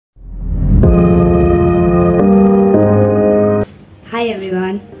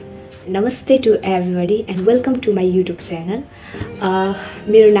Namaste to everybody and welcome to my YouTube channel.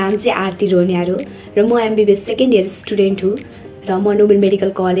 मेरो नाम चाहिँ आरती रोनियारो र म MBBS सेकेन्ड इयर स्टुडेन्ट हुँ र म नोबेल मेडिकल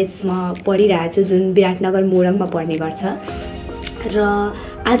कलेजमा पढिरहेको छु जुन विराटनगर मोरङमा पर्ने गर्छ र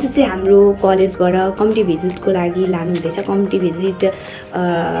आज चाहिँ हाम्रो कलेजबाट कम्युनिटी भिजिटको लागि लानु हुँदैछ। कम्युनिटी भिजिट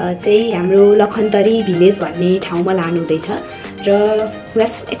चाहिँ हाम्रो लखनतरी भिलेज भन्ने ठाउँमा लानु हुँदैछ र वी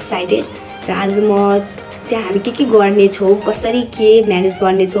आर सो एक्साइटेड र आज म त्यहाँ हामी के गर्ने छौं कसरी के म्यानेज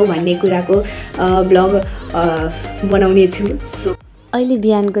गर्ने छौं भन्ने कुराको ब्लग बनाउने छु। सो अहिले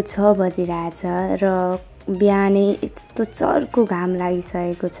बिहानको 6 बजिरहेछ र बिहानै यस्तो चर्को घाम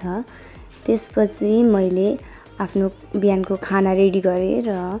लागिसकेको छ। त्यसपछि मैले आफ्नो बिहानको खाना रेडी गरे र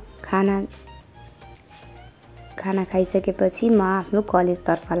खाना खाइसकेपछि म आफ्नो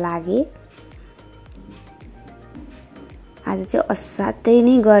कलेजतर्फ लागे। आज चाहिँ असाध्यै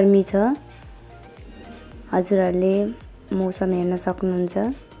नै गर्मी छ। हजुरहरुले मौसम हेर्न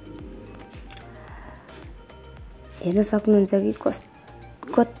सक्नुहुन्छ कि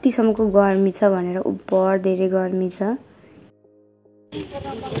कतिसम्मको गर्मी छ भनेर। उब्बर धेरै गर्मी छ।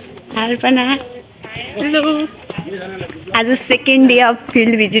 अर्पणा हेलो। आज second day of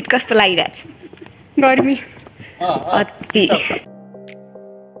field visit कस्तो लागिरहेछ? गर्मी अति।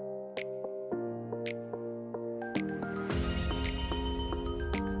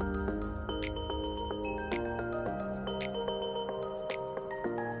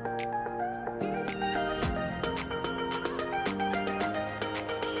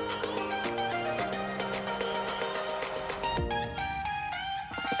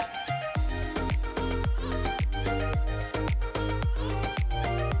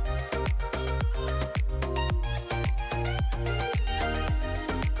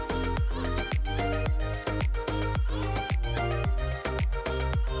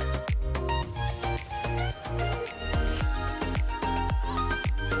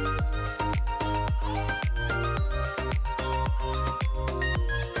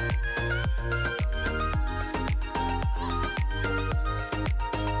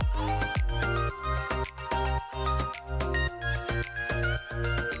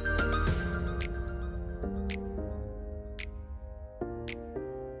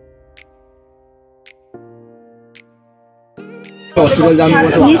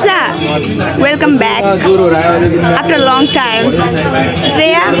 Nisa, welcome back after a long time.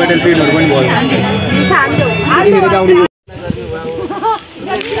 Shreya,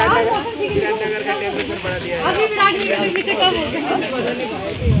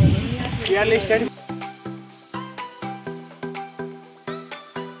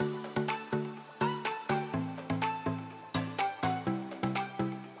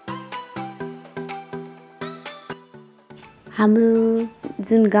 हाम्रो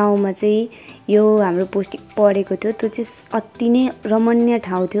जुन गाउँमा चाहिँ यो हाम्रो पोस्टिङ परेको थियो त्यो चाहिँ अति नै रमणीय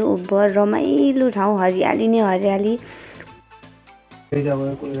ठाउँ थियो। उब्बर रमाइलो ठाउँ, हरियाली नै हरियाली।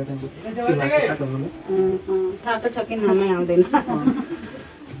 थाहा त छ कि नामै आउँदैन।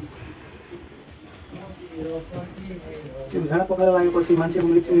 खाना पकाएर लागेपछि मान्छेको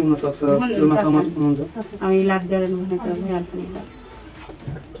मृत्यु हुन सक्छ। त्योमा सहमत हुनुहुन्छ? हामी लाग्दैन भने त भइहाल्छ नि।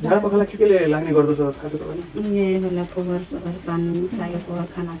 झाडा पखाला के लाग्ने गर्दछ खास गरी? यही बेला फोहोर पानी लागेको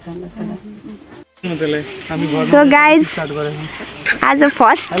खाना खाँदा सो गाइज आज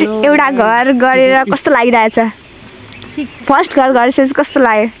फर्स्ट एउटा घर गरेर कस्तो लागिरहेछ? फर्स्ट घर गरेपछि कस्तो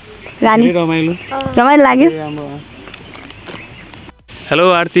लाग्यो रानी? रमाइलो लाग्यो। हेलो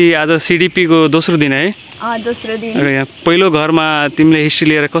आरती, आज CDP को दोस्रो दिन है? दोस्रो दिन। यहाँ पहिलो घरमा तिमीले हिस्ट्री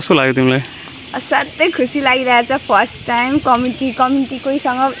लिएर कस्तो लाग्यो तिमीलाई? असाध्यै खुसी लागिरहेछ। फर्स्ट टाइम कम्युनिटी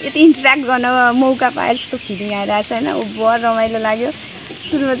कोहीसँग यति इन्टरेक्ट गर्न मौका पाए जस्तो फिलिङ आइरहेछ होइन। उब्बर रमाइलो लाग्यो।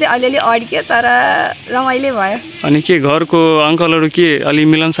 सुरुमा चाहिँ अलिअलि अड्क्यो तर रमाइलो भयो। अनि के घरको अङ्कलहरू के अलि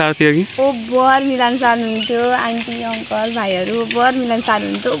मिलनसार थियो कि? उब्बर मिलनसार हुनुहुन्थ्यो। आन्टी अङ्कल भाइहरू उब्बर मिलनसार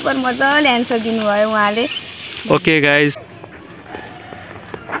हुनुहुन्थ्यो। उब्बर मजाले एन्सर दिनुभयो उहाँले। Okay guys,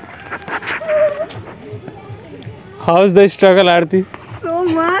 how is the struggle Aarti? So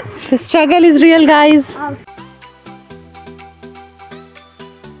much. The struggle is real, guys.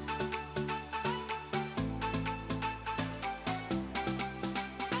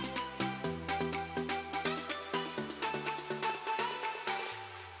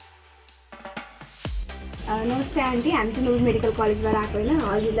 नमस्ते आन्टी, हामी चाहिँ नोबेल मेडिकल कलेजबाट आएको होइन।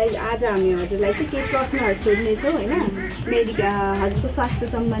 हजुरलाई आज हामी हजुरलाई चाहिँ केही प्रश्नहरू सोध्नेछौँ होइन, हजुरको स्वास्थ्य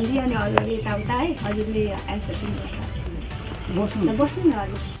सम्बन्धी। अनि हजुरले यताउता है हजुरले एन्सर दिनुहुन्छ। बस्नु न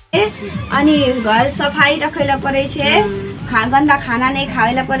हजुर। अनि घर सफाई रखैला पड़े छे, गंदा खाना नहीं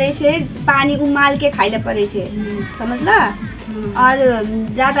खाइला पड़े छे, पानी उमाल के खाइला पड़े छे, समझला? और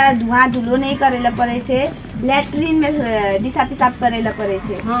ज़्यादा धुआं धुलो नहीं करेला पड़े छे, लैट्रिन में दिशा पेशाब करेला पड़े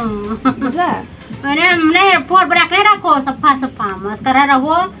छे। बुझला? नहीं फोर ब्रेक नहीं रखो, सफा सफा मस्त कर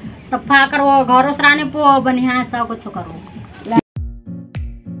रहो, सफा करो, घरों सराने पो बढ़िया सब कुछ करो।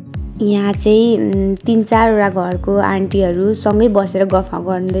 यहाँ चाहिँ 3-4 वटा घरको आन्टीहरू सँगै बसेर गफ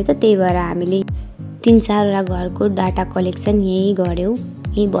गर्दै त, त्यही भएर हामीले 3-4 वटा घरको डाटा कलेक्सन यही गर्यौं,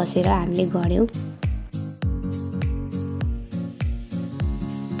 यही बसेर हामीले गर्यौं।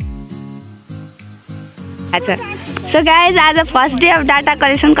 अच्छा सो गाइज, आज first day of data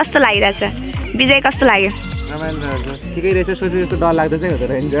collection कस्तो लागिरहेछ? विजय कस्तो लाग्यो? ठिकै रहेछ, सोचे जस्तो डर लाग्दै चाहिँ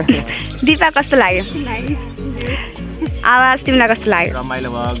हुँदो रहेछ। दिपा कस्तो लाग्यो? आवाज तिमीलाई कस्तो लाग्यो? रमाइलो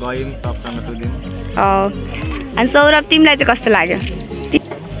भयो, गयौँ सबसँग सुध्यौँ। अनि सौरभ तिमीलाई चाहिँ कस्तो लाग्यो?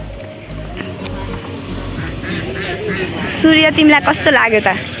 सूर्य तिमीलाई कस्तो लाग्यो त?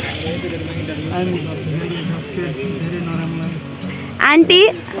 आन्टी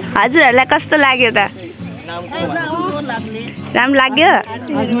हजुरहरूलाई कस्तो लाग्यो त? राम्रो लाग्यो?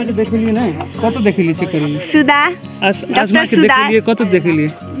 आज मैले देखिलिए नै कतो देखिलिए चेक गरिए। सुधा डाक्टर सुधा कतो देखिलिए?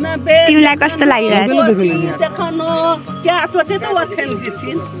 तिमीलाई कस्तो लाग्यो? देखनो क्या तोते तो वथेल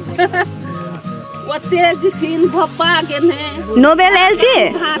छिन वते छिन भप्पा गेने नोबेल एलसी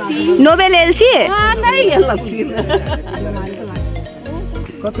नोबेल एलसी नहीं एल छिन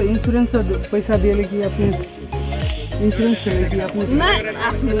कतो इन्स्योरेन्स पैसा दिएले कि आफ्नो इन्स्योरेन्स दिएले कि आफ्नो नहीं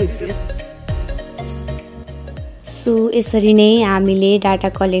आफ्नो से। सो यसरी नै हामीले डाटा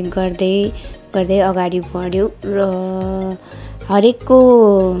कलेक्ट गर्दै गर्दै अगाडि बढ्यौँ र हरेकको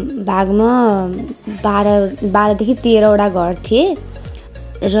भागमा 12देखि 13 वटा घर थिए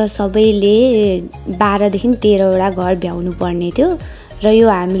र सबैले 12देखि 13 वटा घर भ्याउनु पर्ने थियो र यो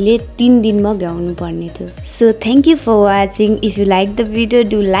हामीले 3 दिनमा भ्याउनु पर्ने थियो। So thank you for watching. If you like the video,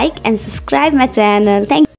 do like and subscribe my channel. Thank